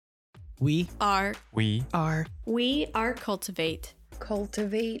We are cultivate.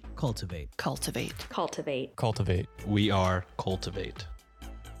 Cultivate. cultivate. Cultivate. Cultivate. Cultivate. We are cultivate.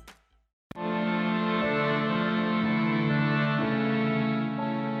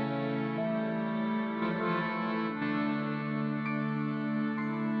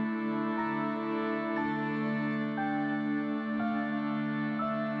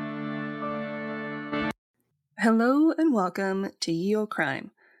 Hello and welcome to Ye Olde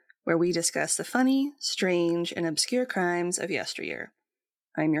Crime, where we discuss the funny, strange, and obscure crimes of yesteryear.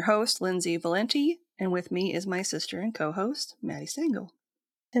 I'm your host, Lindsay Valenti, and with me is my sister and co-host, Maddie Stengel.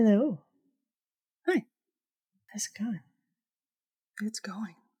 Hello. Hi. How's it going? It's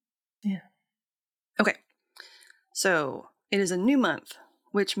going. Yeah. Okay, so it is a new month,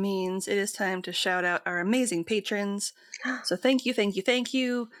 which means it is time to shout out our amazing patrons. So thank you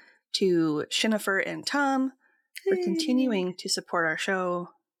to Shinnifer and Tom for continuing to support our show.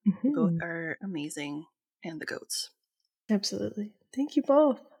 Mm-hmm. Both are amazing, and the goats. Absolutely. Thank you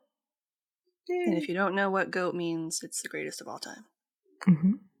both. And if you don't know what goat means, it's the greatest of all time.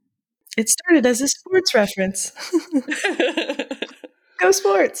 Mm-hmm. It started as a sports reference. Go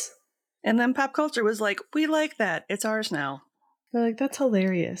sports! And then pop culture was like, we like that. It's ours now. They're like, that's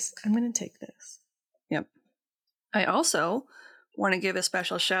hilarious. I'm going to take this. Yep. I also want to give a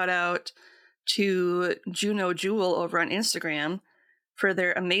special shout out to Juno Jewel over on Instagram for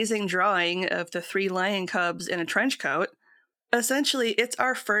their amazing drawing of the 3 lion cubs in a trench coat. Essentially, it's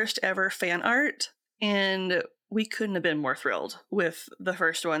our first ever fan art, and we couldn't have been more thrilled with the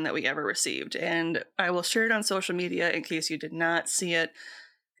first one that we ever received. And I will share it on social media in case you did not see it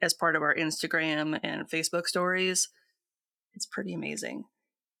as part of our Instagram and Facebook stories. It's pretty amazing,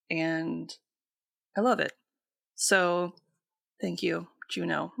 and I love it. So, thank you,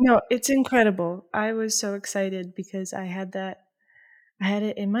 Juno. No, it's incredible. I was so excited because I had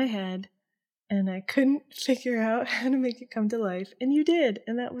it in my head and I couldn't figure out how to make it come to life. And you did.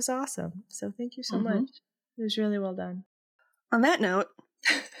 And that was awesome. So thank you so much. It was really well done. On that note,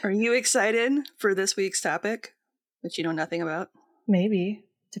 are you excited for this week's topic, which you know nothing about? Maybe.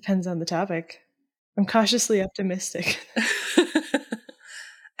 Depends on the topic. I'm cautiously optimistic.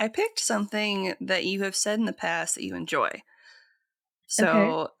 I picked something that you have said in the past that you enjoy.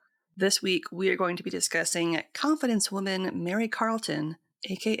 So This week we are going to be discussing confidence woman Mary Carleton,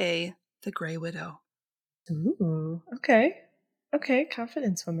 aka the Grey Widow. Ooh, okay. Okay,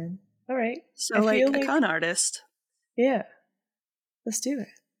 confidence woman. All right. So like a con artist. Yeah. Let's do it.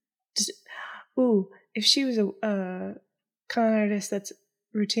 If she was a con artist that's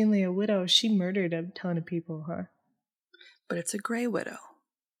routinely a widow, she murdered a ton of people, huh? But it's a Grey Widow.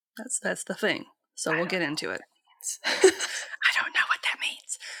 That's the thing. So we'll get into it. I don't know what that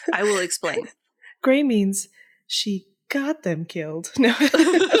means. I will explain. Grey means she got them killed. No.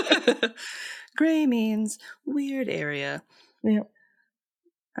 Grey means weird area. Yeah.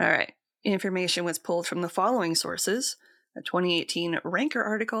 All right. Information was pulled from the following sources. A 2018 Ranker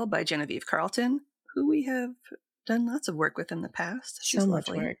article by Genevieve Carleton, who we have done lots of work with in the past. She's so much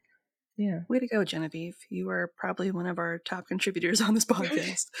lovely. work. Yeah. Way to go, Genevieve. You are probably one of our top contributors on this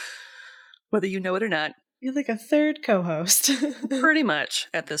podcast, whether you know it or not. You're like a third co-host. Pretty much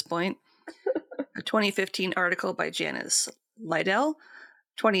at this point. A 2015 article by Janice Lydell.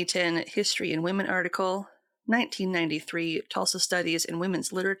 2010 History in Women article. 1993 Tulsa Studies in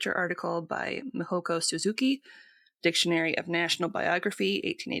Women's Literature article by Mihoko Suzuki. Dictionary of National Biography,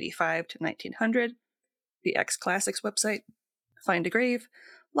 1885 to 1900. The X Classics website. Find a Grave.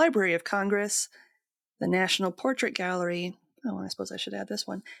 Library of Congress. The National Portrait Gallery. Oh, I suppose I should add this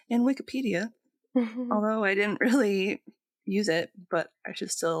one. And Wikipedia. Although I didn't really use it, but I should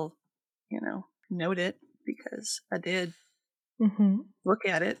still, note it because I did look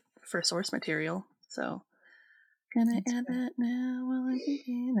at it for source material. So, gonna add that now while I'm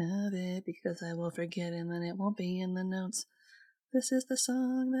thinking of it because I will forget and then it won't be in the notes. This is the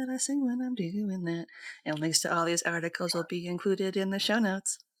song that I sing when I'm doing that. And links to all these articles will be included in the show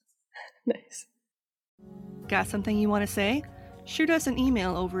notes. Nice. Got something you want to say? Shoot us an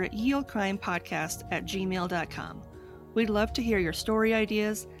email over at yeoldecrimepodcast@gmail.com. We'd love to hear your story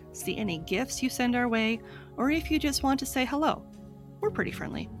ideas, see any gifts you send our way, or if you just want to say hello. We're pretty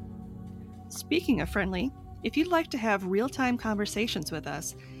friendly. Speaking of friendly, if you'd like to have real-time conversations with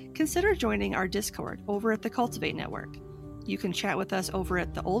us, consider joining our Discord over at the Cultivate Network. You can chat with us over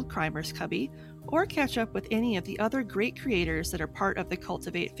at the Old Crimers Cubby, or catch up with any of the other great creators that are part of the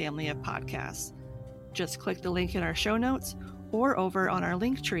Cultivate family of podcasts. Just click the link in our show notes or over on our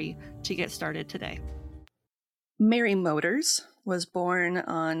link tree to get started today. Mary Motors was born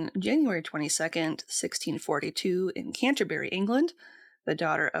on January 22nd, 1642 in Canterbury, England, the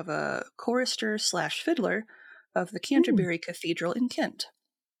daughter of a chorister/fiddler of the Hmm, Canterbury Cathedral in Kent.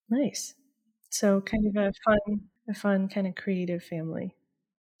 nice. So kind of a fun kind of creative family.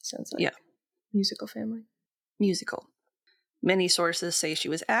 Sounds Yeah, like musical family. musical. Many sources say she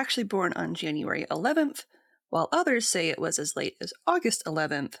was actually born on January 11th, while others say it was as late as August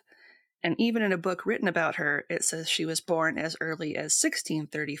 11th. And even in a book written about her, it says she was born as early as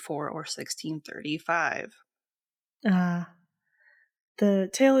 1634 or 1635. Ah, the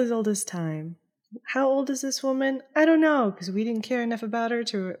tale as old as time. How old is this woman? I don't know, because we didn't care enough about her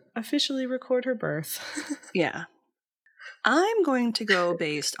to officially record her birth. Yeah. I'm going to go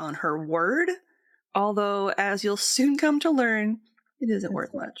based on her word, although, as you'll soon come to learn, it isn't That's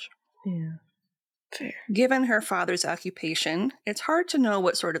worth not, much. yeah, fair. Given her father's occupation, it's hard to know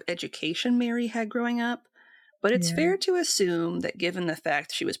what sort of education Mary had growing up, but it's Yeah, fair to assume that given the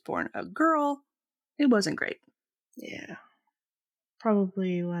fact she was born a girl, it wasn't great. yeah.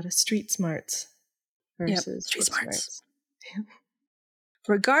 Probably a lot of street smarts Yep, versus street book smarts. smarts.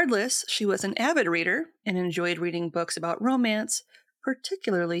 Regardless, she was an avid reader and enjoyed reading books about romance,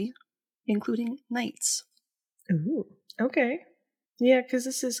 particularly including knights. Ooh, okay. Yeah, because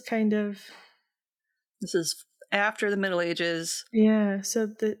this is kind of, This is after the Middle Ages. yeah, so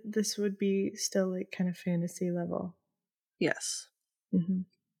this would be still like kind of fantasy level. Yes, Hmm.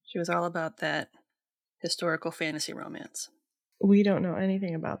 she was all about that historical fantasy romance. We don't know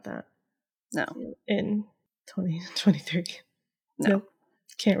anything about that No, in 2023. no, Nope,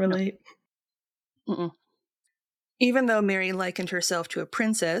 can't no. relate. Mm-mm. Even though Mary likened herself to a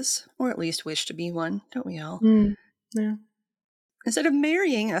princess, or at least wished to be one, don't we all? Mm, yeah. Instead of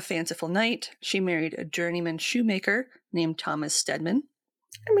marrying a fanciful knight, she married a journeyman shoemaker named Thomas Stedman.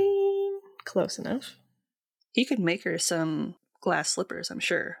 I mean, close enough. He could make her some glass slippers, I'm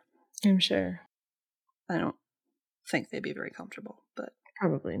sure. I'm sure. I don't think they'd be very comfortable, but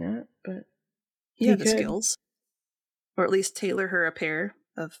Probably not, but he he had the could. skills. Or at least tailor her a pair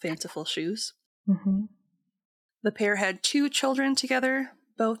of fanciful shoes. Hmm. The pair had 2 children together,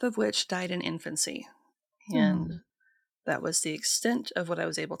 both of which died in infancy. Oh, And that was the extent of what I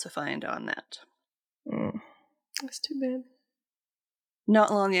was able to find on that. that's too bad.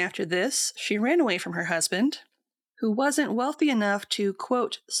 Not long after this, she ran away from her husband, who wasn't wealthy enough to,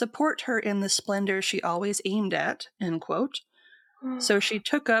 quote, support her in the splendor she always aimed at, end quote. So she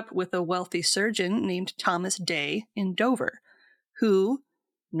took up with a wealthy surgeon named Thomas Day in Dover, who,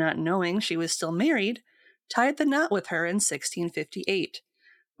 not knowing she was still married, tied the knot with her in 1658,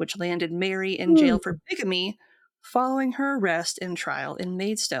 which landed Mary in jail for bigamy following her arrest and trial in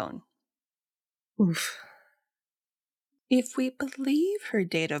Maidstone. Oof. If we believe her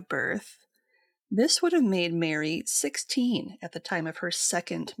date of birth, this would have made Mary 16 at the time of her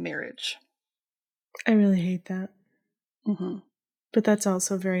second marriage. I really hate that. Mm-hmm. But that's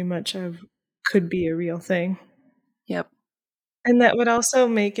also very much of could be a real thing. Yep. And that would also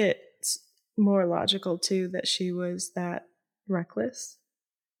make it more logical too that she was that reckless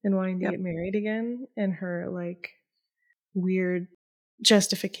and wanting to Yep. get married again, and her like weird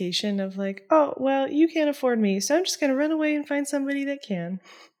justification of like, oh well, you can't afford me, so I'm just gonna run away and find somebody that can.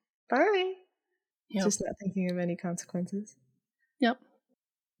 Bye. Yep. Just not thinking of any consequences. Yep.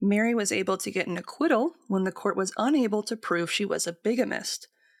 Mary was able to get an acquittal when the court was unable to prove she was a bigamist.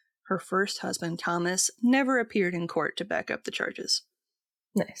 Her first husband, Thomas, never appeared in court to back up the charges.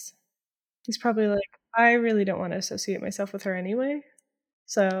 Nice. He's probably like, I really don't want to associate myself with her anyway.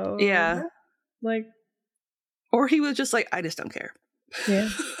 Yeah. So like, Or he was just like, I just don't care. yeah.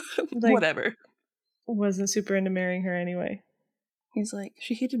 Like, Whatever. wasn't super into marrying her anyway. He's like,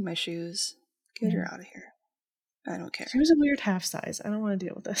 she hated my shoes. Get Yeah. her out of here. I don't care. She was a weird half size. I don't want to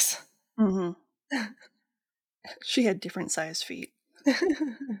deal with this. Mm-hmm. She had different sized feet.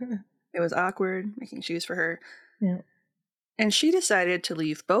 It was awkward making shoes for her. Yeah. And she decided to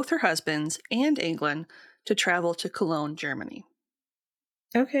leave both her husbands and England to travel to Cologne, Germany.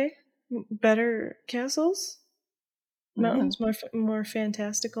 Okay. Better castles, Mm, mountains, more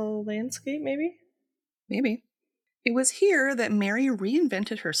fantastical landscape, maybe. maybe. It was here that Mary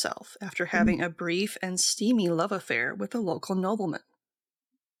reinvented herself after Mm. having a brief and steamy love affair with a local nobleman.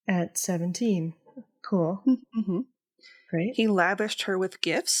 At 17. Cool. Mm-hmm. Great. He lavished her with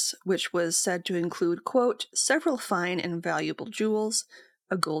gifts, which was said to include, quote, several fine and valuable jewels,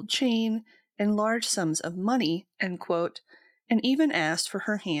 a gold chain, and large sums of money, end quote, and even asked for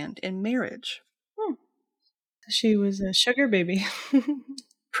her hand in marriage. Hmm. She was a sugar baby.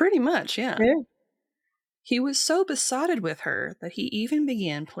 Pretty much, yeah. Yeah. He was so besotted with her that he even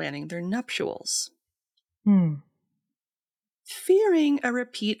began planning their nuptials. Hmm. Fearing a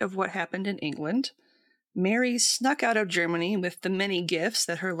repeat of what happened in England, Mary snuck out of Germany with the many gifts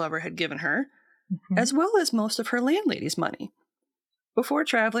that her lover had given her, Mhm. as well as most of her landlady's money, before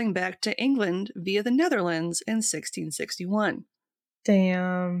traveling back to England via the Netherlands in 1661.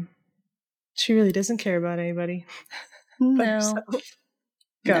 Damn. She really doesn't care about anybody but No, herself.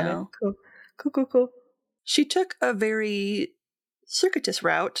 Got it. no. Cool. Cool, cool, cool. She took a very circuitous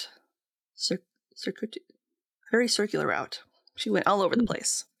route, very circular route. She went all over the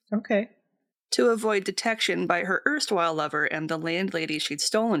place Okay. to avoid detection by her erstwhile lover and the landlady she'd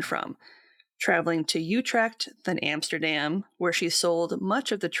stolen from, traveling to Utrecht, then Amsterdam, where she sold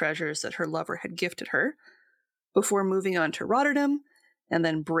much of the treasures that her lover had gifted her, before moving on to Rotterdam and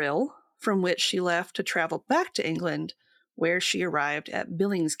then Brill, from which she left to travel back to England, where she arrived at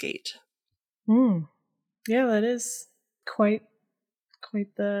Billingsgate. Mm. Yeah, that is quite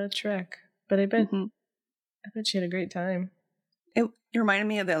the trek. But I bet she had a great time. It reminded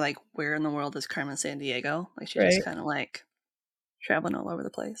me of that, like, where in the world is Carmen Sandiego? Like, she just Right. kind of like traveling all over the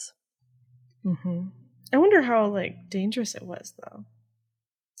place. Mm-hmm. I wonder how like dangerous it was though,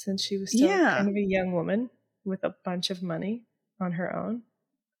 since she was still Yeah. kind of a young woman with a bunch of money on her own.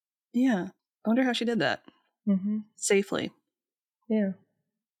 Yeah. I wonder how she did that Mm-hmm. safely. Yeah.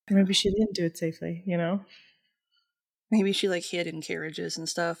 Maybe she didn't do it safely, you know? Maybe she like hid in carriages and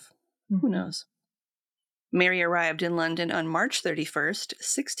stuff. Who Mm-hmm. knows? Mary arrived in London on March 31st,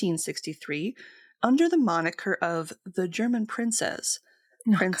 1663, under the moniker of the German Princess,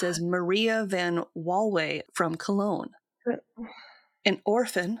 Oh, Princess Maria van Walway from Cologne. God. An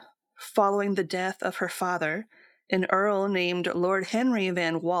orphan, following the death of her father, an earl named Lord Henry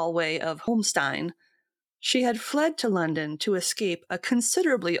van Walway of Holstein, she had fled to London to escape a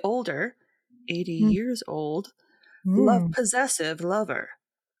considerably older, 80 Mm. years old, Mm. love-possessive lover.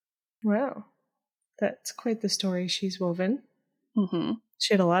 Wow. That's quite the story she's woven. Mm-hmm.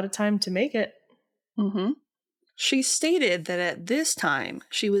 She had a lot of time to make it. Mm-hmm. She stated that at this time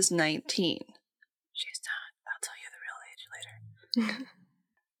she was 19. She's not. I'll tell you the real age later.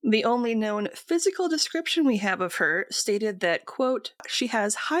 The only known physical description we have of her stated that, quote, she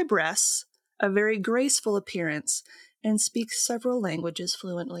has high breasts, a very graceful appearance, and speaks several languages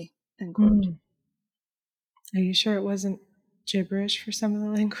fluently, end quote. Mm. Are you sure it wasn't gibberish for some of the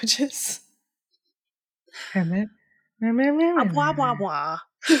languages? Wah, wah, wah.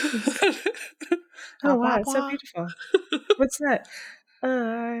 Oh wow, it's so beautiful. What's that?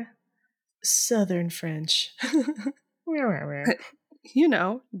 Southern French. You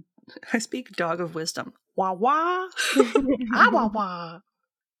know, I speak dog of wisdom. Wah, wah. Ah, wah, wah.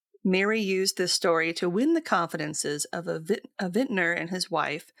 Mary used this story to win the confidences of a vintner and his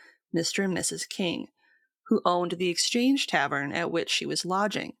wife, Mr. and Mrs. King, who owned the Exchange Tavern at which she was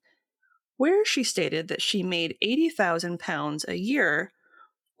lodging, where she stated that she made £80,000 a year,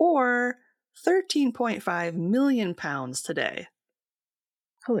 or £13.5 million today.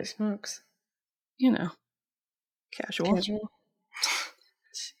 Holy smokes. You know, casual. Casual.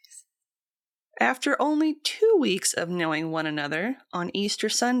 After only 2 weeks of knowing one another, on Easter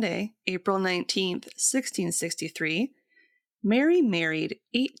Sunday, April 19th, 1663, Mary married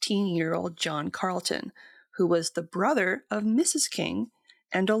 18-year-old John Carleton, who was the brother of Mrs. King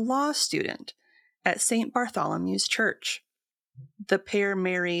and a law student at St. Bartholomew's Church. The pair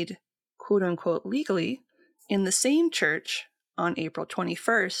married, quote-unquote, legally in the same church on April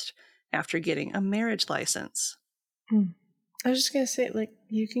 21st after getting a marriage license. I was just going to say, like,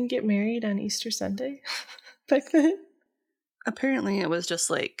 you can get married on Easter Sunday back then? Apparently it was just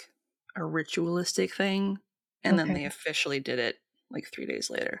like a ritualistic thing, and then they officially did it like 3 days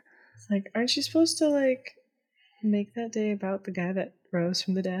later. It's like, aren't you supposed to, like, make that day about the guy that rose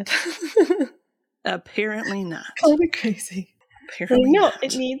from the dead? Apparently not. Kind of crazy. Apparently no, not.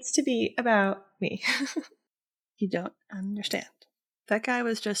 it needs to be about me. You don't understand. That guy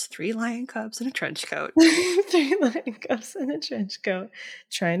was just 3 lion cubs in a trench coat. 3 lion cubs in a trench coat,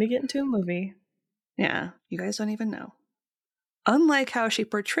 trying to get into a movie. Yeah, you guys don't even know. Unlike how she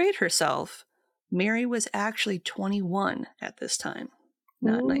portrayed herself, Mary was actually 21 at this time,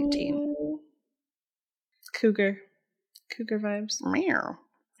 not 19. Ooh. Cougar vibes. Meow.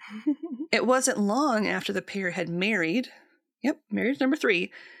 It wasn't long after the pair had married, marriage number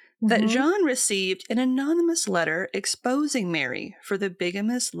 3, that John received an anonymous letter exposing Mary for the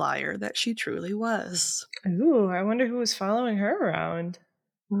bigamous liar that she truly was. Ooh, I wonder who was following her around.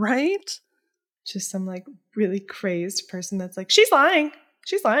 Right? Just some, like, really crazed person that's like, she's lying.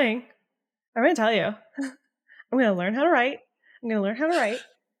 She's lying. I'm going to tell you. I'm going to learn how to write. I'm going to learn how to write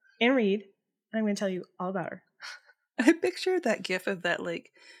and read. And I'm going to tell you all about her. I picture that gif of that, like,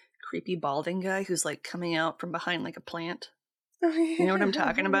 creepy balding guy who's, like, coming out from behind, like, a plant. Oh, yeah. You know what I'm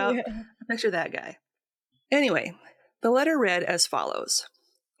talking about? Yeah. I picture that guy. Anyway, the letter read as follows.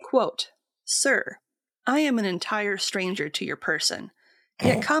 Quote, Sir, I am an entire stranger to your person,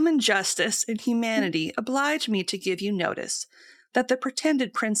 yet common justice and humanity oblige me to give you notice that the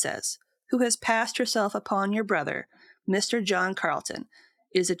pretended princess, who has passed herself upon your brother, Mr. John Carleton,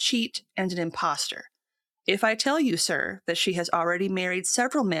 is a cheat and an impostor. If I tell you, sir, that she has already married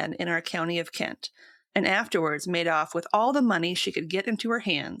several men in our county of Kent, and afterwards made off with all the money she could get into her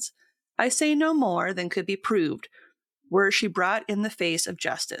hands, I say no more than could be proved were she brought in the face of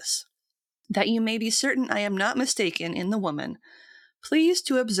justice. That you may be certain I am not mistaken in the woman, please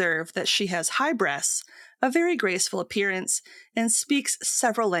to observe that she has high breasts, a very graceful appearance, and speaks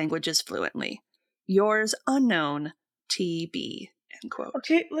several languages fluently. Yours unknown, T.B. End quote.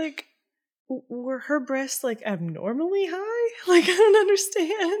 Okay, like, were her breasts, like, abnormally high? Like, I don't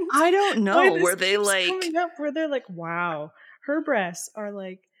understand. I don't know. Why this Were they keeps like coming up where they're like, wow, her breasts are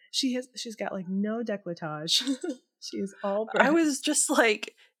like, she's got like no décolletage. She is all breasts. I was just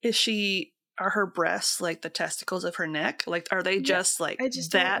like, are her breasts like the testicles of her neck? Like, are they just like I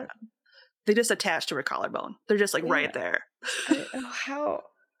just that? They just attach to her collarbone. They're just like right there.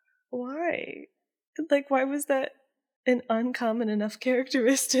 Why? Like, why was that an uncommon enough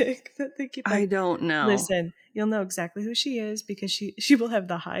characteristic that they keep like, I don't know. Listen, you'll know exactly who she is because she will have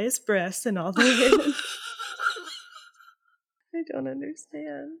the highest breasts in all the land. I don't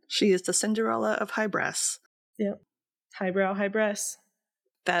understand. She is the Cinderella of high breasts. Yep. Highbrow, high breasts.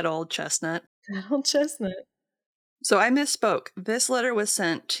 That old chestnut. That old chestnut. So I misspoke. This letter was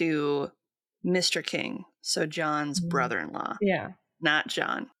sent to Mr. King, so John's brother-in-law. Yeah. Not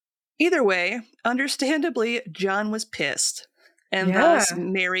John. Either way, understandably, John was pissed. And thus,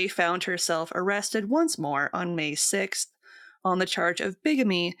 Mary found herself arrested once more on May 6th on the charge of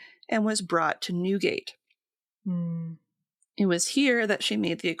bigamy and was brought to Newgate. It was here that she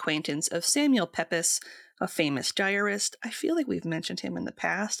made the acquaintance of Samuel Pepys, a famous diarist. I feel like we've mentioned him in the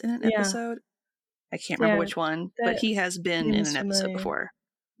past in an episode. I can't remember which one, but he has been in an episode before.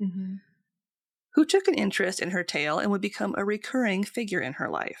 Who took an interest in her tale and would become a recurring figure in her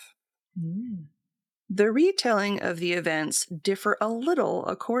life. The retelling of the events differ a little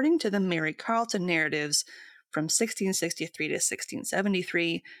according to the Mary Carleton narratives from 1663 to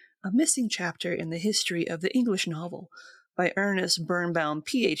 1673, a missing chapter in the history of the English novel by Ernest Birnbaum,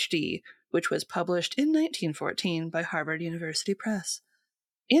 Ph.D., which was published in 1914 by Harvard University Press.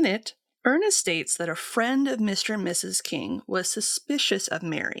 In it, Ernest states that a friend of Mr. and Mrs. King was suspicious of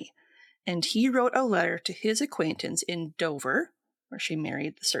Mary, and he wrote a letter to his acquaintance in Dover, where she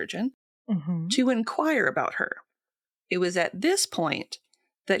married the surgeon, to inquire about her. It was at this point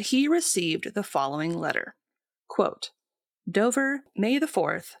that he received the following letter. Quote, Dover, May the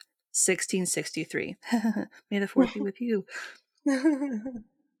 4th, 1663. May the 4th be with you.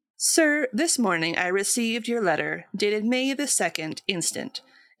 Sir, this morning I received your letter, dated May the 2nd instant,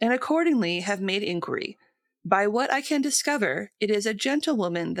 and accordingly have made inquiry. By what I can discover, it is a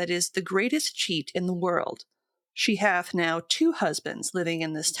gentlewoman that is the greatest cheat in the world. She hath now 2 husbands living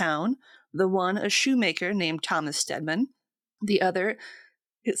in this town, the one a shoemaker named Thomas Stedman, the other,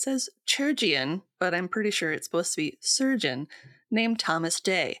 it says chirurgeon, but I'm pretty sure it's supposed to be surgeon, named Thomas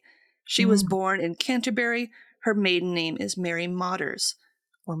Day. She was born in Canterbury. Her maiden name is Mary Motors.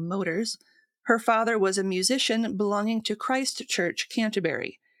 Her father was a musician belonging to Christ Church,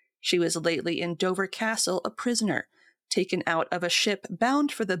 Canterbury. She was lately in Dover Castle a prisoner, taken out of a ship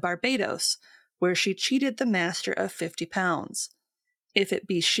bound for the Barbados, where she cheated the master of £50. If it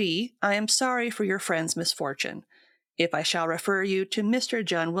be she, I am sorry for your friend's misfortune. If I shall refer you to Mr.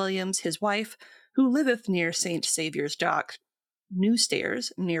 John Williams, his wife, who liveth near St. Saviour's Dock, New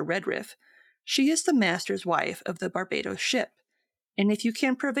Stairs, near Redriff, she is the master's wife of the Barbados ship, and if you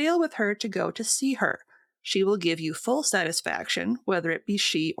can prevail with her to go to see her, she will give you full satisfaction, whether it be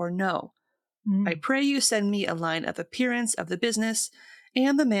she or no. I pray you send me a line of appearance of the business,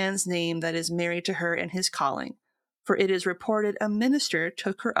 and the man's name that is married to her and his calling, for it is reported a minister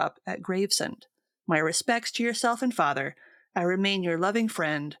took her up at Gravesend. My respects to yourself and father. I remain your loving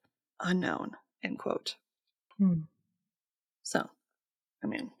friend, unknown. End quote. So, I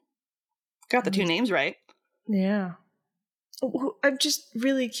mean, got the 2 names right. Yeah. I'm just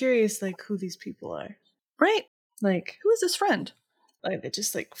really curious, like, who these people are. Right. Like, who is this friend? Like, they're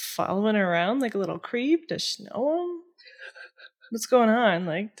just, like, following her around like a little creep? Does she know him? What's going on?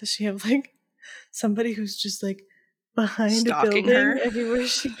 Like, does she have, like, somebody who's just, like, behind stalking a building her everywhere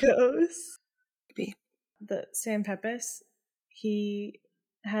she goes? Maybe. The Sam Pepys, he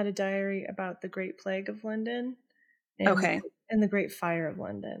had a diary about the Great Plague of London. And the Great Fire of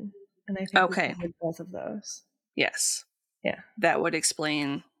London. And I think we covered both of those. Yes. Yeah. That would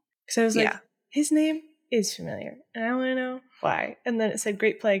explain. So I was like, his name is familiar. And I want to know why. And then it said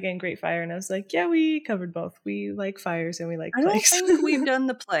Great Plague and Great Fire. And I was like, yeah, we covered both. We like fires and we like I don't plagues. think we've done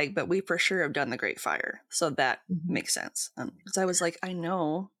the plague, but we for sure have done the Great Fire. So that Mhm. makes sense. Because I was like, I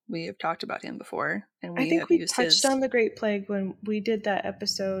know we have talked about him before, and I we think have we used touched his. on the Great Plague when we did that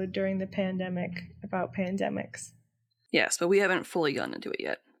episode during the pandemic about pandemics. Yes, but we haven't fully gone into it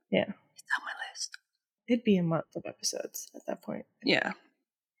yet. Yeah. It's on my list. It'd be a month of episodes at that point. Yeah.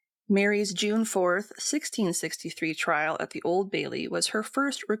 Mary's June 4th, 1663 trial at the Old Bailey was her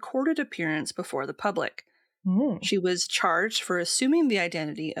first recorded appearance before the public. She was charged for assuming the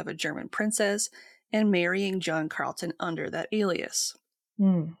identity of a German princess and marrying John Carleton under that alias.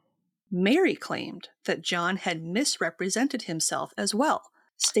 Mm. Mary claimed that John had misrepresented himself as well,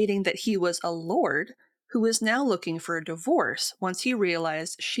 stating that he was a lord who was now looking for a divorce once he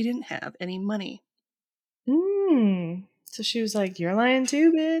realized she didn't have any money. So she was like, you're lying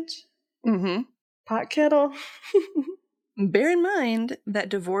too, bitch. Mm-hmm. Pot kettle. Bear in mind that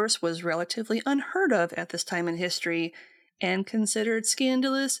divorce was relatively unheard of at this time in history and considered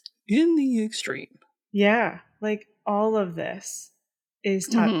scandalous in the extreme. Yeah, like all of this is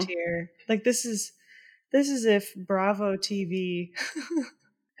top Mm-hmm. tier. Like this is if Bravo TV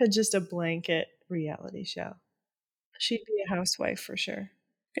had just a blanket reality show. She'd be a housewife for sure.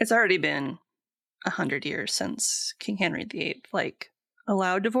 It's already been 100 years since King Henry VIII,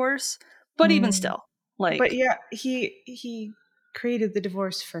 allowed divorce, but even Mm. still, But yeah, he created the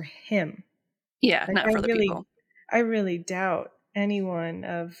divorce for him. yeah, Like not for other people. I really doubt anyone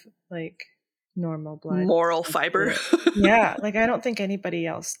of like normal blood Moral still did fiber. it. Yeah, like I don't think anybody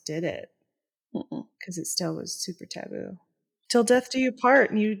else did it Mm-mm. because it still was super taboo. Till death do you part,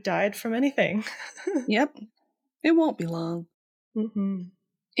 and you died from anything. Yep, it won't be long. Mm-hmm.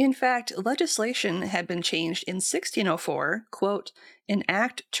 In fact, legislation had been changed in 1604, quote, an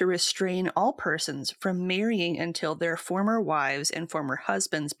act to restrain all persons from marrying until their former wives and former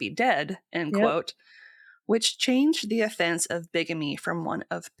husbands be dead, end Yep. quote, which changed the offense of bigamy from one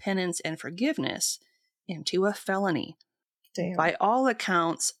of penance and forgiveness into a felony. Damn. By all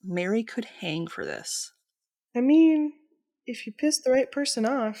accounts, Mary could hang for this. I mean, if you piss the right person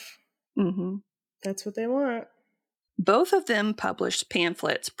off, Mm-hmm. that's what they want. Both of them published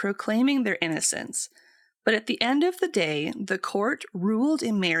pamphlets proclaiming their innocence, but at the end of the day, the court ruled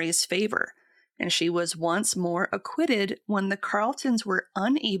in Mary's favor, and she was once more acquitted when the Carletons were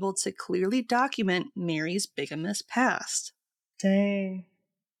unable to clearly document Mary's bigamous past. Dang.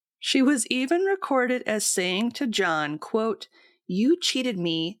 She was even recorded as saying to John, quote, you cheated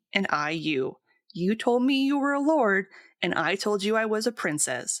me and I you. You told me you were a lord and I told you I was a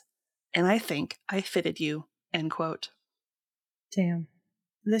princess. And I think I fitted you, end quote. Damn.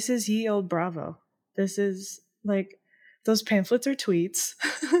 This is ye old Bravo. This is like those pamphlets are tweets.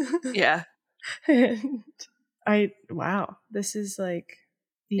 Yeah. And wow. This is like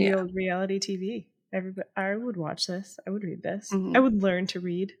ye old reality TV. Everybody, I would watch this. I would read this. Mm-hmm. I would learn to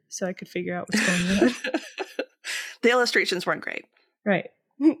read so I could figure out what's going on. The illustrations weren't great. Right.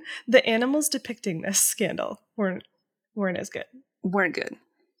 The animals depicting this scandal weren't as good. Weren't good.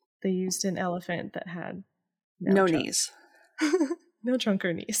 They used an elephant that had No trunk. knees. No trunk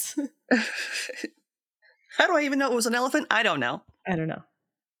or knees. How do I even know it was an elephant? I don't know. I don't know.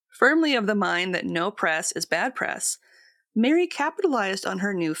 Firmly of the mind that no press is bad press, Mary capitalized on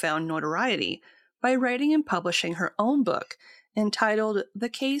her newfound notoriety by writing and publishing her own book entitled The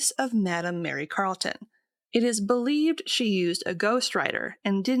Case of Madame Mary Carleton. It is believed she used a ghostwriter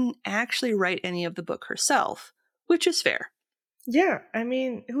and didn't actually write any of the book herself, which is fair. Yeah, I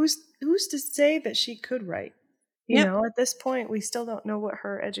mean, who's to say that she could write? You know, at this point, we still don't know what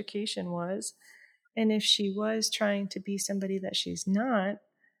her education was. And if she was trying to be somebody that she's not,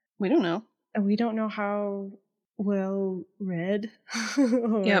 we don't know. And we don't know how well read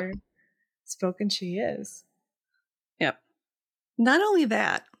or spoken she is. Yep. Not only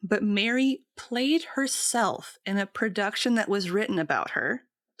that, but Mary played herself in a production that was written about her,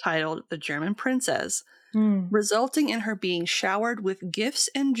 titled The German Princess, resulting in her being showered with gifts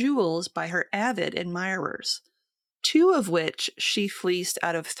and jewels by her avid admirers, 2 of which she fleeced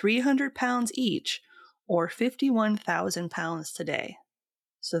out of 300 pounds each, or 51,000 pounds today.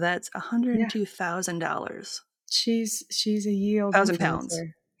 So that's $102,000. She's a ye old 1,000 pounds.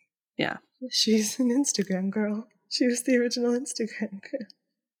 influencer. Yeah. She's an Instagram girl. She was the original Instagram girl.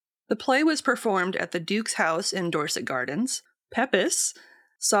 The play was performed at the Duke's house in Dorset Gardens. Pepys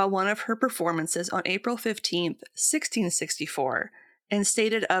saw one of her performances on April 15th, 1664, and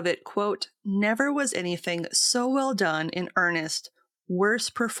stated of it, quote, never was anything so well done in earnest, worse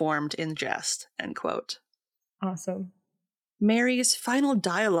performed in jest, end quote. Awesome. Mary's final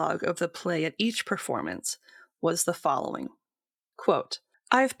dialogue of the play at each performance was the following. Quote,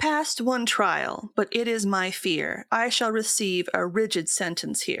 I've passed one trial, but it is my fear I shall receive a rigid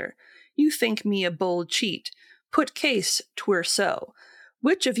sentence here. You think me a bold cheat. Put case 'twere so.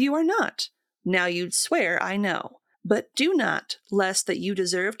 Which of you are not? Now you'd swear I know. But do not, lest that you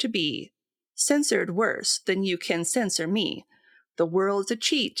deserve to be censored worse than you can censor me. The world's a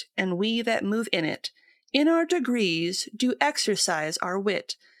cheat, and we that move in our degrees do exercise our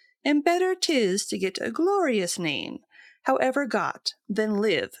wit, and better 'tis to get a glorious name, however got, than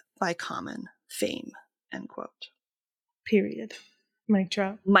live by common fame. End quote. Period. Mic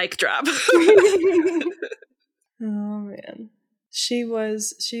drop. Mic drop. Oh man. She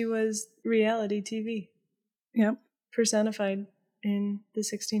was reality TV. Yep. Personified in the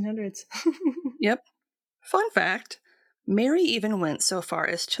 1600s. Yep. Fun fact, Mary even went so far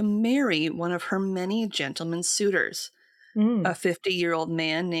as to marry one of her many gentlemen suitors, a 50-year-old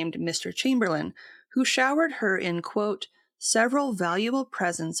man named Mr. Chamberlain, who showered her in, quote, several valuable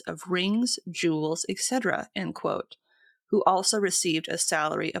presents of rings, jewels, etc., end quote, who also received a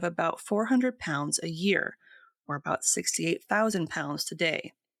salary of about £400 a year, or about £68,000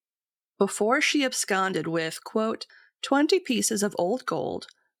 today. Before she absconded with, quote, 20 pieces of old gold,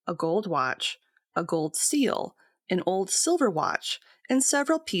 a gold watch, a gold seal, an old silver watch, and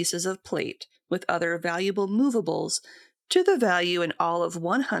several pieces of plate, with other valuable movables, to the value in all of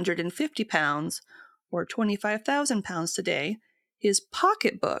 £150, or £25,000 today, his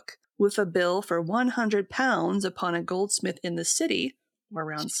pocketbook, with a bill for £100 upon a goldsmith in the city, or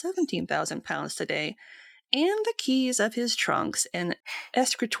around £17,000 today, and the keys of his trunks and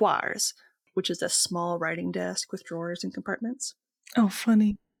escritoires, which is a small writing desk with drawers and compartments. Oh,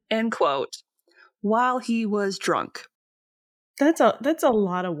 funny. End quote. While he was drunk. That's a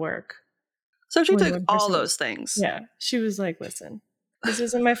lot of work. So she When took one all person- those things. Yeah. She was like, listen, this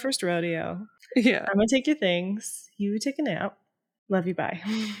isn't my first rodeo. Yeah. I'm going to take your things. You take a nap. Love you. Bye.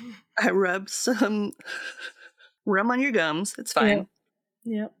 I rubbed some rum on your gums. It's fine.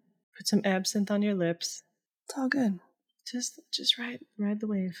 Yep. Put some absinthe on your lips. It's all good. Just ride the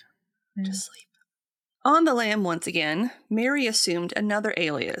wave. Just sleep. On the lam once again, Mary assumed another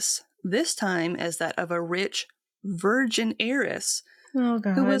alias, this time as that of a rich, virgin heiress Oh,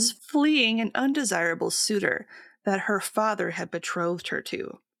 God. who was fleeing an undesirable suitor that her father had betrothed her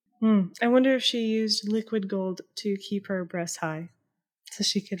to. I wonder if she used liquid gold to keep her breasts high so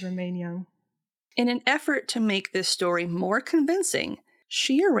she could remain young. In an effort to make this story more convincing,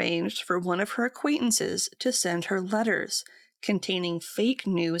 she arranged for one of her acquaintances to send her letters containing fake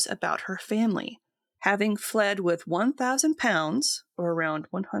news about her family, having fled with £1,000, or around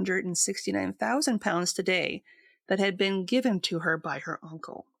 £169,000 today, that had been given to her by her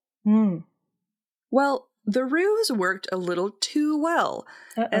uncle. Well, the ruse worked a little too well,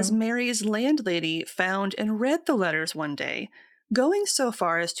 as Mary's landlady found and read the letters one day, going so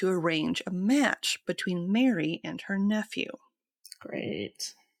far as to arrange a match between Mary and her nephew.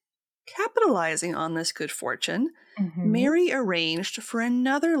 Great. Capitalizing on this good fortune, Mary arranged for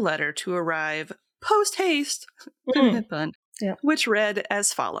another letter to arrive post-haste, which read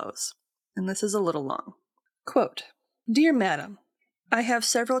as follows, and this is a little long. Quote, Dear Madam, I have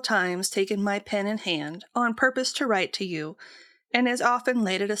several times taken my pen in hand on purpose to write to you, and as often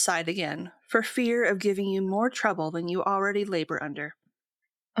laid it aside again, for fear of giving you more trouble than you already labor under.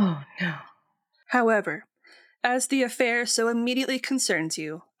 Oh, no. However, as the affair so immediately concerns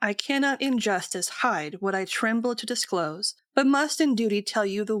you, I cannot in justice hide what I tremble to disclose, but must in duty tell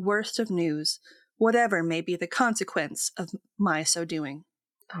you the worst of news, whatever may be the consequence of my so doing.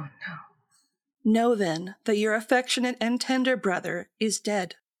 Oh, no. Know then that your affectionate and tender brother is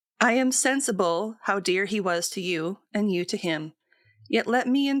dead. I am sensible how dear he was to you, and you to him. Yet let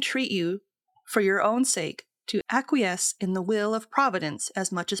me entreat you, for your own sake, to acquiesce in the will of Providence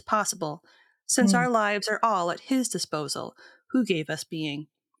as much as possible, since our lives are all at his disposal, who gave us being.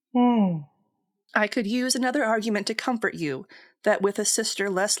 I could use another argument to comfort you, that with a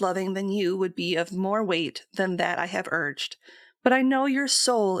sister less loving than you would be of more weight than that I have urged, but I know your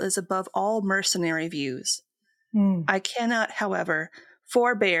soul is above all mercenary views. I cannot, however,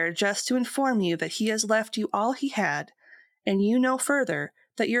 forbear just to inform you that he has left you all he had, and you know further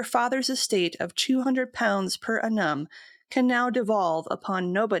that your father's estate of £200 per annum can now devolve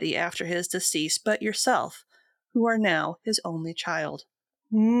upon nobody after his decease but yourself, who are now his only child.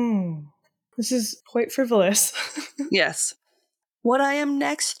 This is quite frivolous. Yes. What I am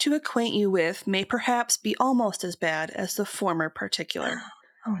next to acquaint you with may perhaps be almost as bad as the former particular.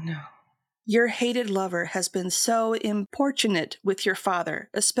 Oh, no. Your hated lover has been so importunate with your father,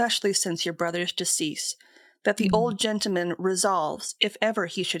 especially since your brother's decease, that the old gentleman resolves, if ever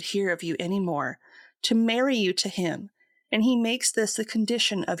he should hear of you any more, to marry you to him, and he makes this the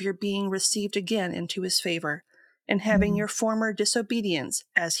condition of your being received again into his favor, and having your former disobedience,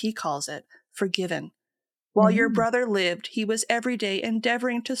 as he calls it, forgiven. While your brother lived, he was every day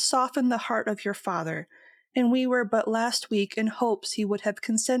endeavoring to soften the heart of your father, and we were but last week in hopes he would have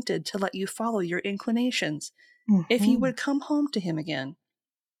consented to let you follow your inclinations, if you would come home to him again.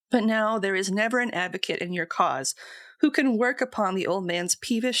 But now there is never an advocate in your cause who can work upon the old man's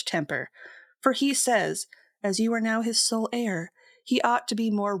peevish temper, for he says, as you are now his sole heir, he ought to be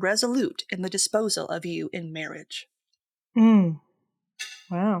more resolute in the disposal of you in marriage.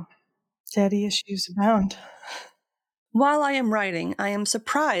 Wow. Daddy issues abound. While I am writing, I am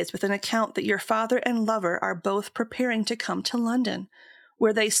surprised with an account that your father and lover are both preparing to come to London,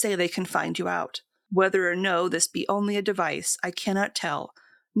 where they say they can find you out. Whether or no this be only a device, I cannot tell,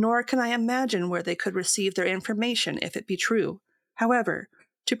 nor can I imagine where they could receive their information if it be true. However,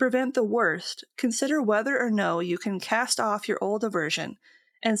 to prevent the worst, consider whether or no you can cast off your old aversion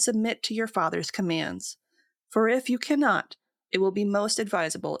and submit to your father's commands. For if you cannot, it will be most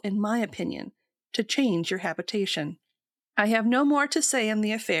advisable, in my opinion, to change your habitation. I have no more to say in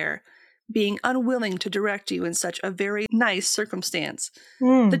the affair, being unwilling to direct you in such a very nice circumstance.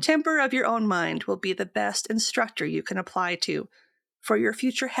 The temper of your own mind will be the best instructor you can apply to, for your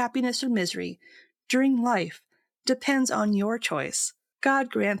future happiness or misery during life depends on your choice.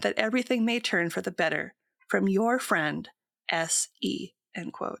 God grant that everything may turn for the better. From your friend, S.E.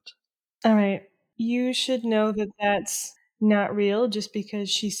 End quote. All right. You should know that that's not real just because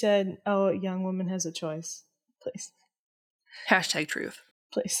she said, oh, a young woman has a choice. Please. Hashtag truth.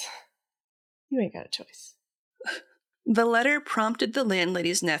 Please. You ain't got a choice. The letter prompted the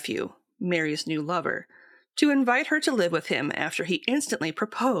landlady's nephew, Mary's new lover, to invite her to live with him after he instantly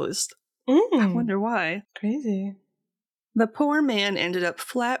proposed. I wonder why. Crazy. The poor man ended up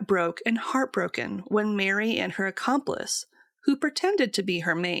flat broke and heartbroken when Mary and her accomplice, who pretended to be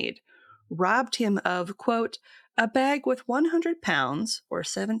her maid, robbed him of, quote, a bag with 100 pounds, or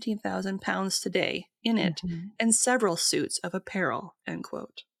 17,000 pounds today, in it, and several suits of apparel, end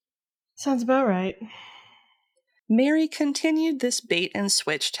quote. Sounds about right. Mary continued this bait and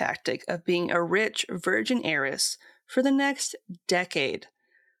switch tactic of being a rich virgin heiress for the next decade.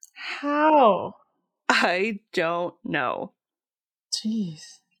 How? I don't know.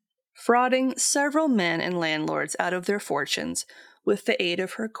 Jeez. Frauding several men and landlords out of their fortunes with the aid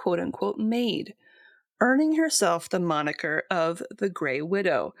of her quote-unquote maid, earning herself the moniker of the Grey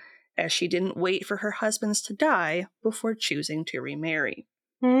Widow, as she didn't wait for her husbands to die before choosing to remarry.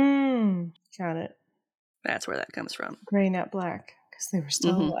 Got it. That's where that comes from. Gray, not black, because they were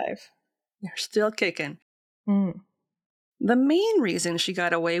still alive. They're still kicking. The main reason she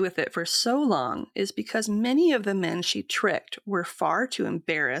got away with it for so long is because many of the men she tricked were far too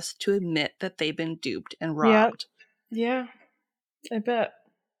embarrassed to admit that they'd been duped and robbed. Yeah, I bet.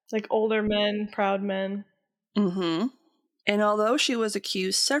 Like older men, proud men. And although she was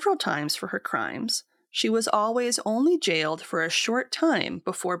accused several times for her crimes, she was always only jailed for a short time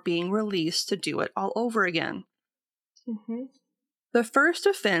before being released to do it all over again. The first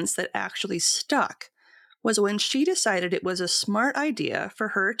offense that actually stuck was when she decided it was a smart idea for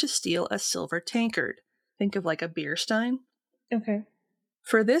her to steal a silver tankard. Think of like a beer stein. Okay.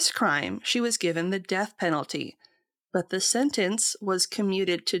 For this crime, she was given the death penalty, but the sentence was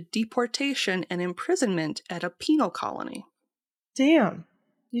commuted to deportation and imprisonment at a penal colony. Damn.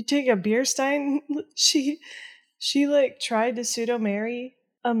 You take a beer stein? She like tried to pseudo marry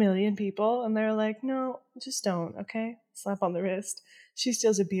a million people, and they're like, no, just don't, okay? Slap on the wrist. She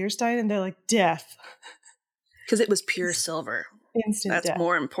steals a beer stein, and they're like, death. Because it was pure silver. Instant That's death.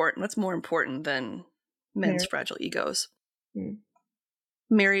 more important. That's more important than men's fragile egos.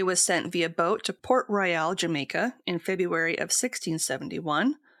 Mary was sent via boat to Port Royal, Jamaica, in February of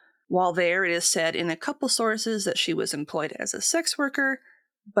 1671. While there, it is said in a couple sources that she was employed as a sex worker,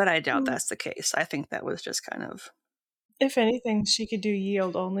 but I doubt that's the case. I think that was just kind of... If anything, she could do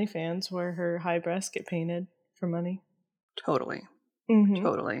yield OnlyFans where her high breasts get painted for money. Totally.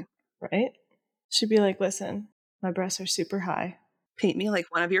 Totally. Right? She'd be like, listen, my breasts are super high. Paint me like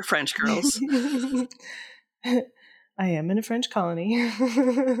one of your French girls. I am in a French colony.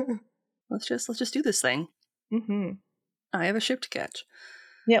 Let's just do this thing. I have a ship to catch.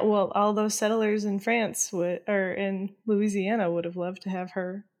 Yeah, well, all those settlers in France or in Louisiana would have loved to have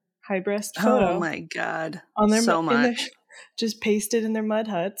her high breast photo. Oh my God. On their so much. Just pasted in their mud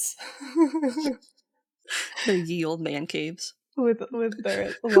huts. Their ye old man caves. With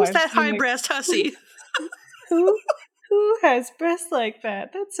their Who's that high breast hussy? Who has breasts like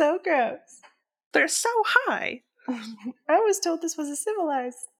that? That's so gross. They're so high. I was told this was a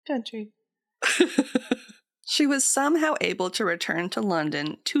civilized country. She was somehow able to return to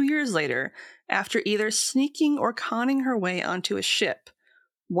London 2 years later after either sneaking or conning her way onto a ship,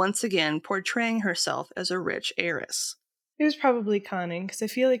 once again portraying herself as a rich heiress. It was probably conning, because I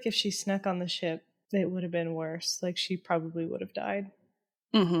feel like if she snuck on the ship, it would have been worse. Like, she probably would have died.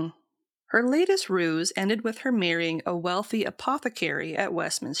 Mm-hmm. Her latest ruse ended with her marrying a wealthy apothecary at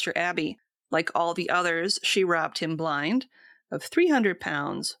Westminster Abbey. Like all the others, she robbed him blind of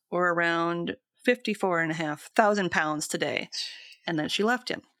 £300, or around £54,500 today, and then she left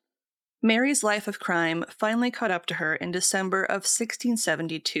him. Mary's life of crime finally caught up to her in December of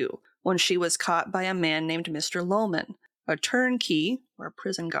 1672, when she was caught by a man named Mr. Lowman, a turnkey, or a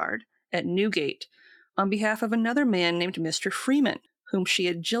prison guard, at Newgate, on behalf of another man named Mr. Freeman, whom she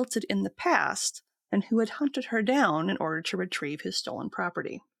had jilted in the past, and who had hunted her down in order to retrieve his stolen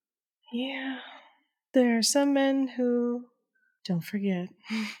property. Yeah. There are some men who don't forget.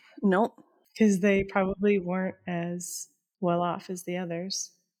 Nope. Because they probably weren't as well off as the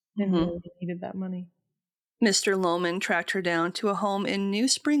others and Mm-hmm. really needed that money. Mr. Lowman tracked her down to a home in New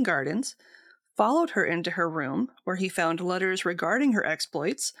Spring Gardens, followed her into her room, where he found letters regarding her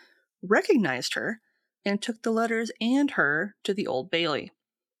exploits, recognized her, and took the letters and her to the Old Bailey.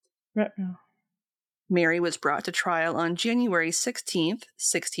 Ruh-roh. Mary was brought to trial on January 16th,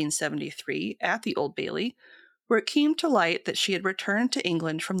 1673, at the Old Bailey, where it came to light that she had returned to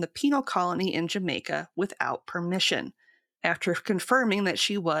England from the penal colony in Jamaica without permission, after confirming that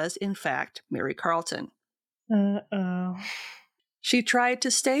she was, in fact, Mary Carleton. Uh-oh. She tried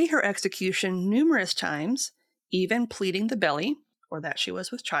to stay her execution numerous times, even pleading the belly, or that she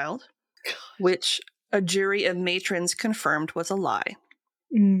was with child, which a jury of matrons confirmed was a lie.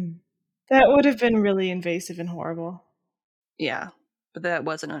 That would have been really invasive and horrible. Yeah, but that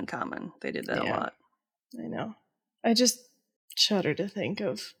wasn't uncommon. They did that a lot. I know. I just shudder to think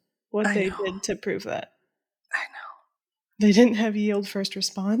of what I they know. did to prove that. I know. They didn't have yield first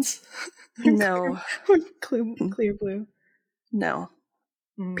response. No. Clear blue. No.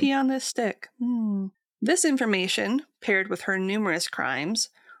 Pee on this stick. This information, paired with her numerous crimes,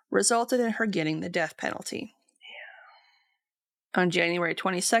 resulted in her getting the death penalty. On January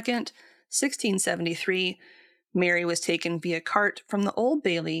 22nd, 1673, Mary was taken via cart from the Old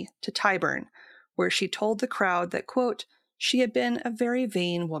Bailey to Tyburn, where she told the crowd that, quote, she had been a very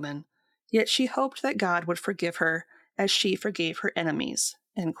vain woman, yet she hoped that God would forgive her as she forgave her enemies,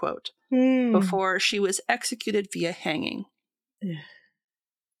 end quote, before she was executed via hanging.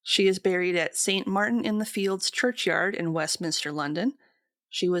 She is buried at St. Martin in the Fields churchyard in Westminster, London.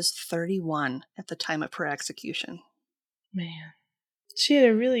 She was 31 at the time of her execution. Man. She had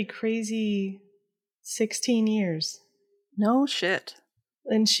a really crazy 16 years. No shit.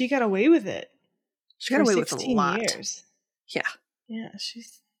 And she got away with it. She got away with a lot. Years. Yeah. Yeah,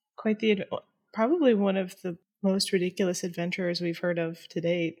 she's quite probably one of the most ridiculous adventurers we've heard of to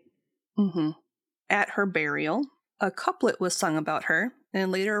date. Mm-hmm. At her burial, a couplet was sung about her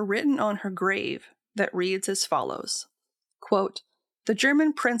and later written on her grave that reads as follows, quote, the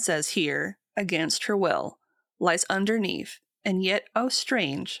German princess here, against her will, lies underneath, and yet, oh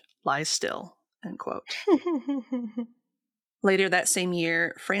strange, lies still, end quote. Later that same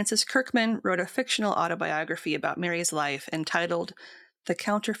year, Francis Kirkman wrote a fictional autobiography about Mary's life entitled The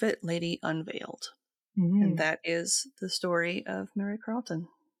Counterfeit Lady Unveiled. And that is the story of Mary Carleton.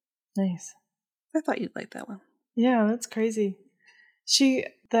 Nice. I thought you'd like that one. Yeah, that's crazy.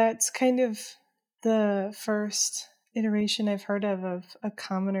 That's kind of the first iteration I've heard of a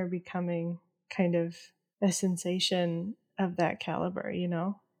commoner becoming kind of a sensation of that caliber, you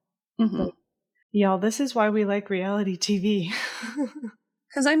know? Mm-hmm. But, y'all, this is why we like reality TV.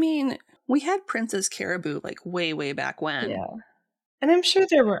 Because, I mean, we had Princess Caribou, like, way, way back when. Yeah. And I'm sure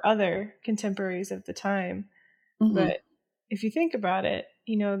there were other contemporaries of the time. Mm-hmm. But if you think about it,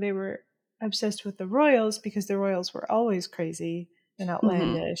 you know, they were obsessed with the royals because the royals were always crazy and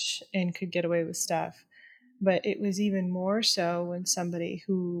outlandish and could get away with stuff. But it was even more so when somebody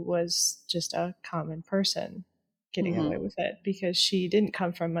who was just a common person getting away with it, because she didn't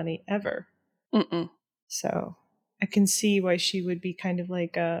come from money ever. So I can see why she would be kind of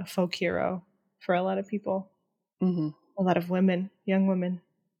like a folk hero for a lot of people. A lot of women, young women.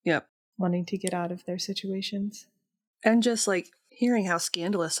 Yep. Wanting to get out of their situations. And just like hearing how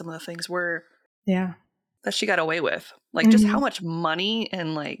scandalous some of the things were. Yeah. That she got away with. Like just how much money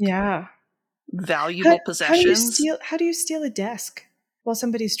and like valuable possessions. How do you steal a desk while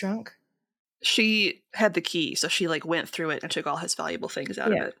somebody's drunk? She had the key, so she like went through it and took all his valuable things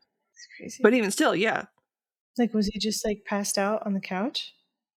out of it. It's crazy. But even still, yeah. Like, was he just like passed out on the couch?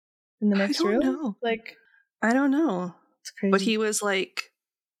 in the I next don't room? know. Like, I don't know. it's crazy. But he was like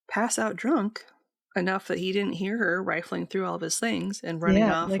pass out drunk enough that he didn't hear her rifling through all of his things and running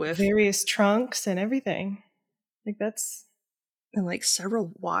off like with various trunks and everything. Like that's and like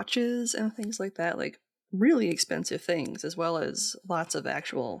several watches and things like that, like really expensive things, as well as lots of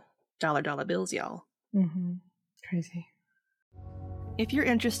actual dollar bills, y'all. crazy. If you're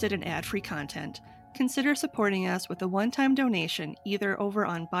interested in ad-free content, consider supporting us with a one-time donation either over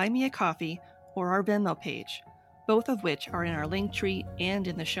on Buy Me a Coffee or our Venmo page, both of which are in our link tree and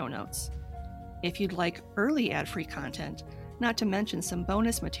in the show notes. If you'd like early ad-free content, not to mention some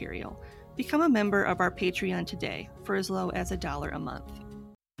bonus material, become a member of our Patreon today for as low as $1 a month.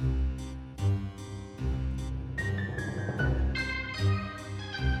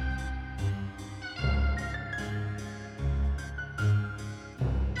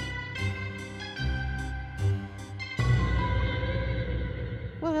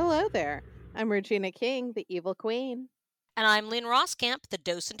 Well, hello there. I'm Regina King, the Evil Queen. And I'm Lynn Roskamp, the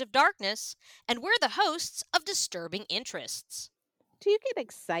Docent of Darkness, and we're the hosts of Disturbing Interests. Do you get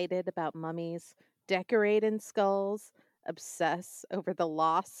excited about mummies, decorate in skulls, obsess over the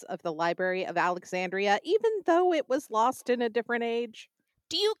loss of the Library of Alexandria, even though it was lost in a different age?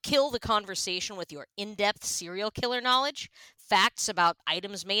 Do you kill the conversation with your in-depth serial killer knowledge, facts about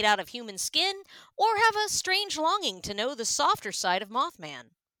items made out of human skin, or have a strange longing to know the softer side of Mothman?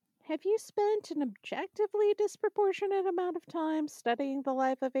 Have you spent an objectively disproportionate amount of time studying the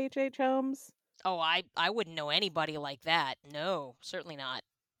life of H.H. Holmes? Oh, I wouldn't know anybody like that. No, certainly not.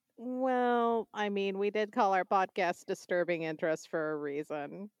 Well, I mean, we did call our podcast Disturbing Interest for a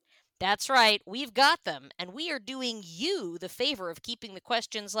reason. That's right, we've got them, and we are doing you the favor of keeping the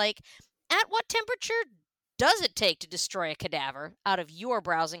questions like, at what temperature does it take to destroy a cadaver out of your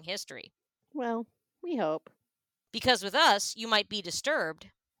browsing history? Well, we hope. Because with us, you might be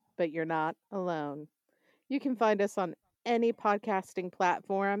disturbed. But you're not alone. You can find us on any podcasting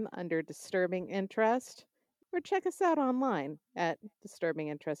platform under Disturbing Interest, or check us out online at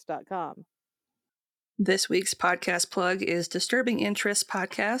disturbinginterest.com. This week's podcast plug is Disturbing Interests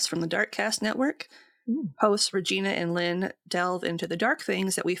podcast from the Darkcast Network. Hosts Regina and Lynn delve into the dark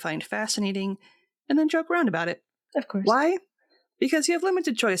things that we find fascinating and then joke around about it. Of course. Why? Because you have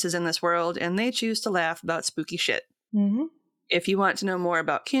limited choices in this world and they choose to laugh about spooky shit. If you want to know more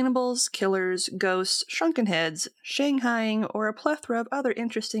about cannibals, killers, ghosts, shrunken heads, Shanghaiing, or a plethora of other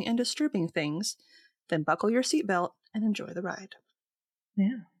interesting and disturbing things, then buckle your seatbelt and enjoy the ride.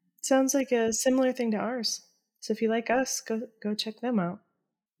 Yeah. Sounds like a similar thing to ours. So if you like us, go check them out.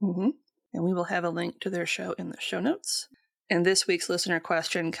 And we will have a link to their show in the show notes. And this week's listener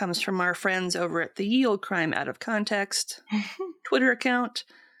question comes from our friends over at the Ye Olde Crime Out of Context Twitter account.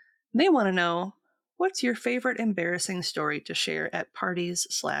 They want to know, what's your favorite embarrassing story to share at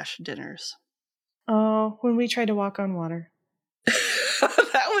parties/dinners? Oh, when we tried to walk on water.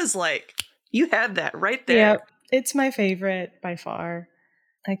 That was like, you had that right there. Yep, it's my favorite by far.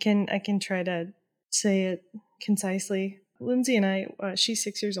 I can try to say it concisely. Lindsay and I, she's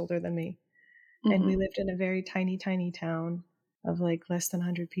 6 years older than me, and we lived in a very tiny town of like less than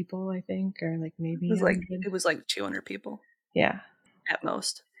 100 people, I think, or like maybe it was like 200 people. Yeah, at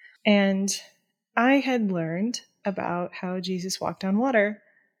most. And I had learned about how Jesus walked on water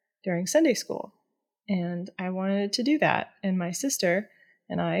during Sunday school, and I wanted to do that. And my sister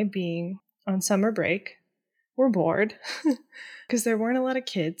and I, being on summer break, were bored because there weren't a lot of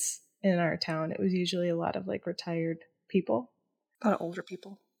kids in our town. It was usually a lot of like retired people. A lot of older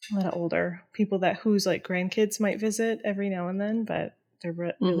people. A lot of older people whose like grandkids might visit every now and then, but there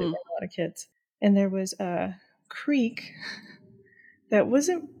really weren't a lot of kids. And there was a creek that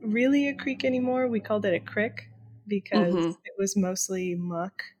wasn't really a creek anymore. We called it a crick because it was mostly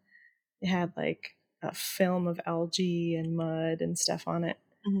muck. It had like a film of algae and mud and stuff on it.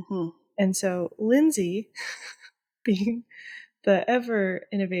 And so Lindsay, being the ever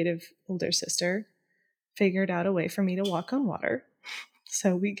innovative older sister, figured out a way for me to walk on water.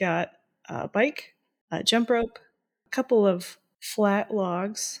 So we got a bike, a jump rope, a couple of flat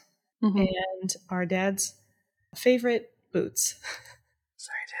logs, and our dad's favorite boots.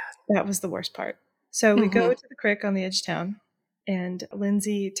 Sorry, Dad. That was the worst part. So we go to the creek on the edge of town, and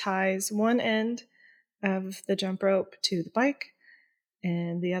Lindsay ties one end of the jump rope to the bike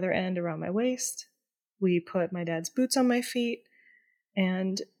and the other end around my waist. We put my dad's boots on my feet,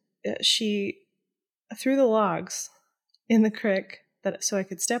 and she threw the logs in the creek so I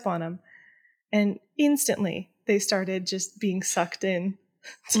could step on them. And instantly they started just being sucked in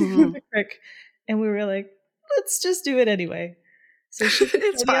to the creek. And we were like, let's just do it anyway. So she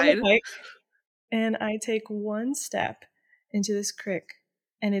it's on the fine. bike, and I take one step into this creek,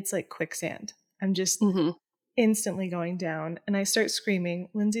 and it's like quicksand. I'm just Mm-hmm. instantly going down, and I start screaming.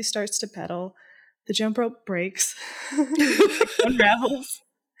 Lindsay starts to pedal. The jump rope breaks, unravels,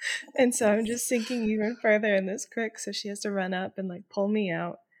 and so I'm just sinking even further in this creek. So she has to run up and like pull me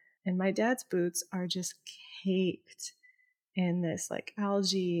out, and my dad's boots are just caked in this like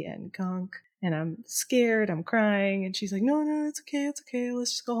algae and gunk, and I'm scared. I'm crying, and she's like, "No, no, it's okay.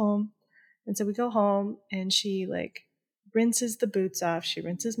 Let's just go home." And so we go home, and she like rinses the boots off. She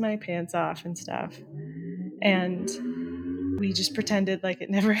rinses my pants off and stuff, and we just pretended like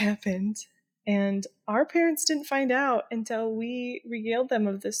it never happened. And our parents didn't find out until we regaled them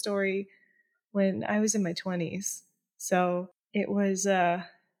of this story when I was in my 20s. So it was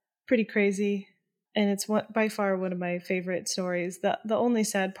pretty crazy. And it's by far one of my favorite stories. The only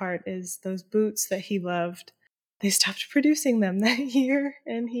sad part is those boots that he loved. They stopped producing them that year,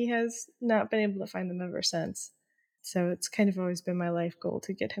 and he has not been able to find them ever since. So it's kind of always been my life goal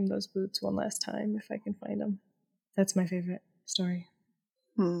to get him those boots one last time if I can find them. That's my favorite story.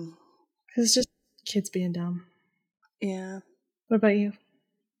 Hmm. Because it's just kids being dumb. Yeah. What about you?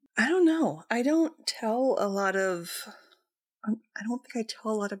 I don't know. I don't think I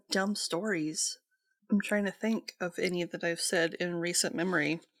tell a lot of dumb stories. I'm trying to think of any that I've said in recent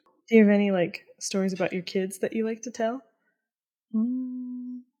memory. Do you have any like stories about your kids that you like to tell?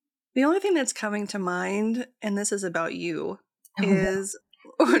 The only thing that's coming to mind, and this is about you, Oh, no. is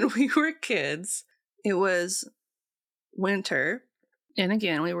when we were kids, it was winter, and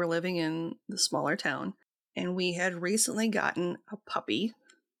again, we were living in the smaller town, and we had recently gotten a puppy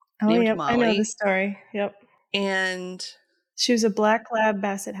Oh, named yep. I know Molly, this story. Yep. and She was a black lab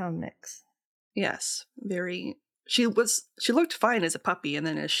basset hound mix. yes, she looked fine as a puppy, and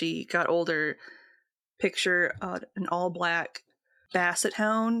then as she got older, picture an all black basset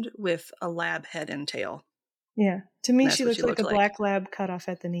hound with a lab head and tail. Yeah. To me, That's she what looked she like looked a like. black lab cut off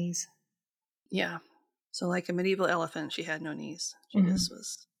at the knees. Yeah. So like a medieval elephant, she had no knees. She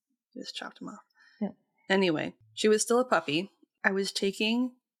just chopped them off. Yeah. Anyway, she was still a puppy. I was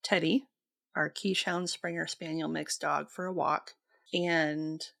taking Teddy, our Keeshhound Springer Spaniel mixed dog, for a walk,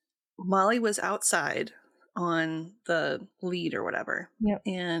 and Molly was outside on the lead or whatever. Yep.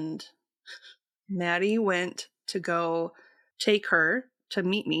 And Maddie went to go take her to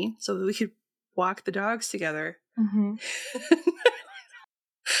meet me so that we could walk the dogs together. Mm-hmm.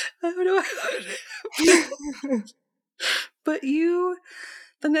 I don't know how to but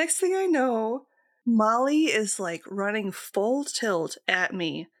the next thing I know, Molly is like running full tilt at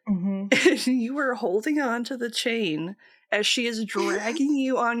me. Mm-hmm. And you were holding on to the chain as she is dragging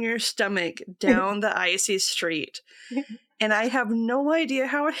you on your stomach down the icy street. And I have no idea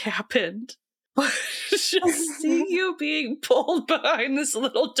how it happened, but just seeing you being pulled behind this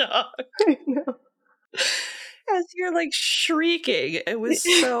little dog I know. as you're like shrieking, it was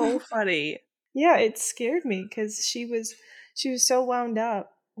so funny. Yeah, it scared me because she was so wound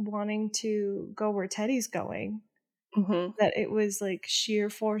up wanting to go where Teddy's going that it was like sheer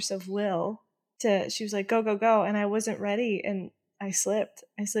force of will she was like, go, go, go. And I wasn't ready. And I slipped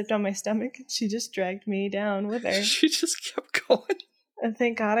on my stomach, and she just dragged me down with her. She just kept going. And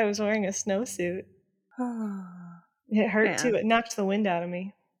thank God I was wearing a snowsuit. It hurt too. It knocked the wind out of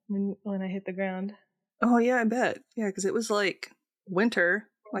me when I hit the ground. Oh yeah, I bet. Yeah, because it was like winter,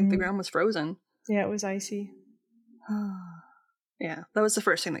 like the ground was frozen. Yeah, it was icy. Yeah, that was the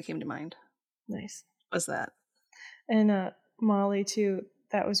first thing that came to mind. Nice. Was that. And Molly too,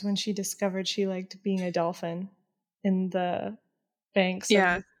 that was when she discovered she liked being a dolphin in the banks.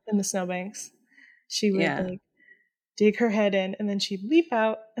 Yeah. In the snowbanks. She would like dig her head in, and then she'd leap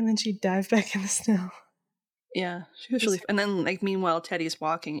out, and then she'd dive back in the snow. Yeah, she was really. And then, like, meanwhile, Teddy's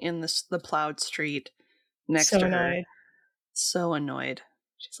walking in the plowed street next to her. So annoyed.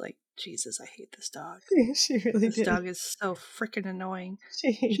 She's like, Jesus, I hate this dog. She really did. This dog is so freaking annoying.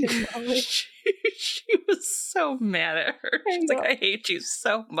 She hated Molly. She was so mad at her. She's like, I hate you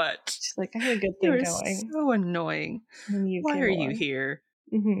so much. She's like, I have a good thing You're going. so annoying. Why are you here?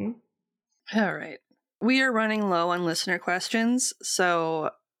 Mm-hmm. All right. We are running low on listener questions, so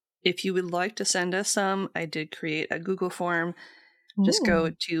if you would like to send us some, I did create a Google form. Just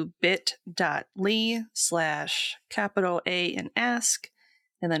go to bit.ly/A and ask,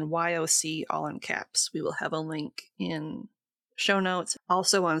 and then YOC all in caps. We will have a link in show notes,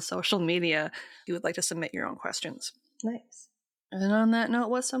 also on social media, if you would like to submit your own questions. Nice. And on that note,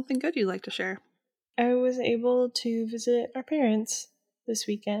 what's something good you'd like to share? I was able to visit our parents this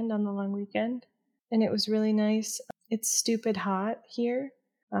weekend on the long weekend, and it was really nice. It's stupid hot here.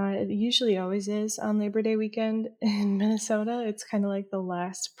 It usually always is on Labor Day weekend in Minnesota. It's kind of like the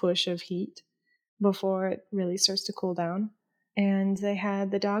last push of heat before it really starts to cool down. and they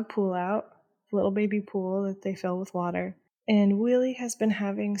had the dog pool out, little baby pool that they fill with water. And Willie has been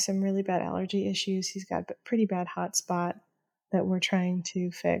having some really bad allergy issues. He's got a pretty bad hot spot that we're trying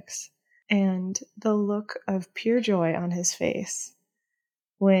to fix. And the look of pure joy on his face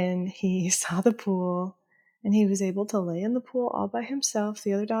when he saw the pool and he was able to lay in the pool all by himself.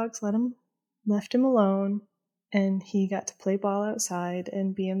 The other dogs left him alone, and he got to play ball outside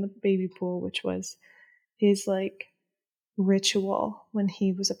and be in the baby pool, which was his like ritual when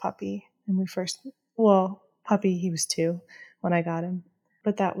he was a puppy. And puppy, he was 2 when I got him.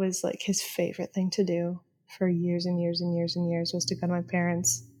 But that was like his favorite thing to do for years and years and years and years, was to go to my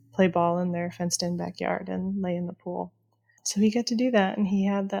parents, play ball in their fenced-in backyard, and lay in the pool. So he got to do that, and he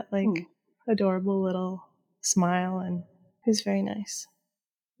had that like adorable little smile, and it was very nice.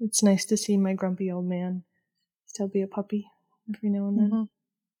 It's nice to see my grumpy old man still be a puppy every now and then. Mm-hmm.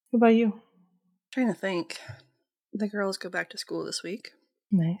 What about you? Trying to think. The girls go back to school this week,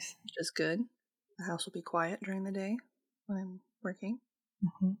 Nice. which is good. The house will be quiet during the day when I'm working.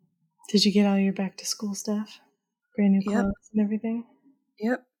 Mm-hmm. Did you get all your back to school stuff? Brand new clothes and everything?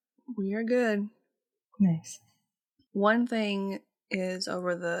 Yep, we are good. Nice. One thing is,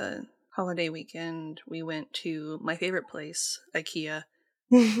 over the holiday weekend, we went to my favorite place, IKEA,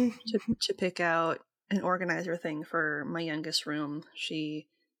 to pick out an organizer thing for my youngest room. She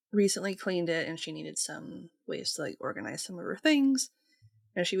recently cleaned it and she needed some ways to like organize some of her things.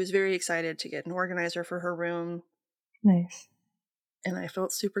 And she was very excited to get an organizer for her room. Nice. And I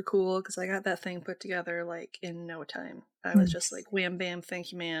felt super cool because I got that thing put together like in no time. I was just like, wham, bam,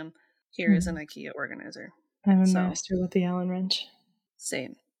 thank you, ma'am. Here is an IKEA organizer. I'm a master with the Allen wrench.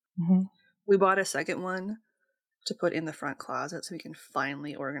 Same. Mm-hmm. We bought a second one to put in the front closet so we can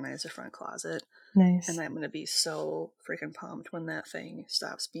finally organize the front closet. Nice. And I'm going to be so freaking pumped when that thing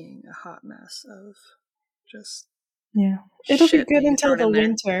stops being a hot mess of just It'll be shit good being until thrown the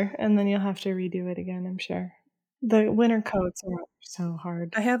in there. winter, and then you'll have to redo it again, I'm sure. The winter coats are so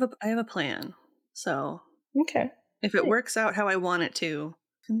hard. I have a plan. So Okay. if it works out how I want it to,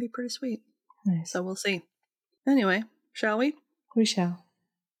 it's going to be pretty sweet. Nice. So we'll see. Anyway, shall we? We shall.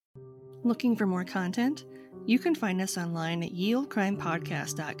 Looking for more content? You can find us online at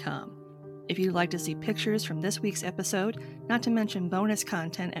yieldcrimepodcast.com. If you'd like to see pictures from this week's episode, not to mention bonus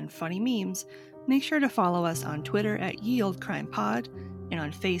content and funny memes, make sure to follow us on Twitter at YieldCrimePod and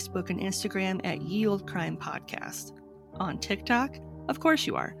on Facebook and Instagram at YieldCrimePodcast. On TikTok? Of course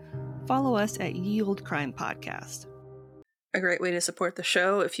you are. Follow us at YieldCrimePodcast. A great way to support the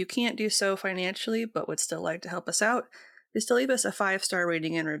show, if you can't do so financially but would still like to help us out, is to leave us a 5-star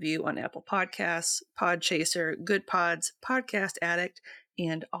rating and review on Apple Podcasts, Podchaser, Good Pods, Podcast Addict,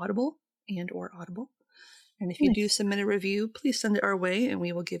 and Audible. And if you do submit a review, please send it our way and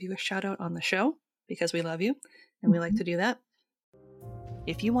we will give you a shout out on the show because we love you and we like to do that.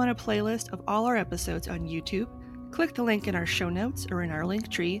 If you want a playlist of all our episodes on YouTube, click the link in our show notes or in our link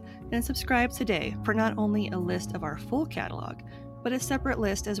tree and subscribe today for not only a list of our full catalog, but a separate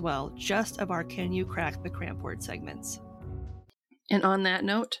list as well, just of our Can You Crack the Cramp Word segments. And on that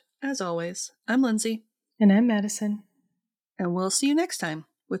note, as always, I'm Lindsay. And I'm Madison. And we'll see you next time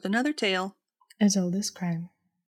with another tale as old as crime.